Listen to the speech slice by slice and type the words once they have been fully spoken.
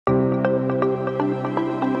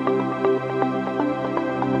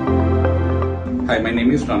Hi, my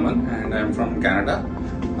name is Raman and I'm from Canada.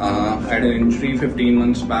 I had an injury 15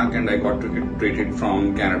 months back and I got treated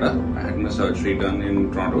from Canada. I had my surgery done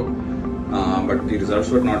in Toronto, but the results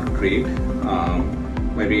were not great.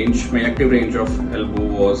 My active range of elbow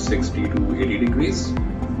was 60 to 80 degrees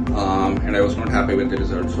and I was not happy with the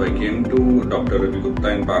results. So I came to Dr. Ravi Gupta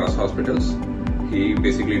in Paras hospitals. He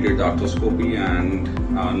basically did the arthroscopy and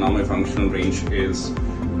now my functional range is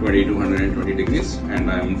 20 to 120 degrees and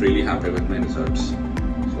I'm really happy with my results.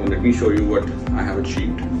 So let me show you what I have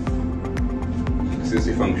achieved. This is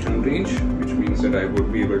the functional range, which means that I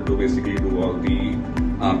would be able to basically do all the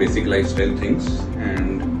basic lifestyle things,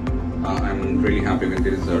 and I'm really happy with the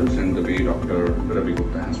results and the way Dr. Ravi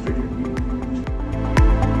Gupta has treated me.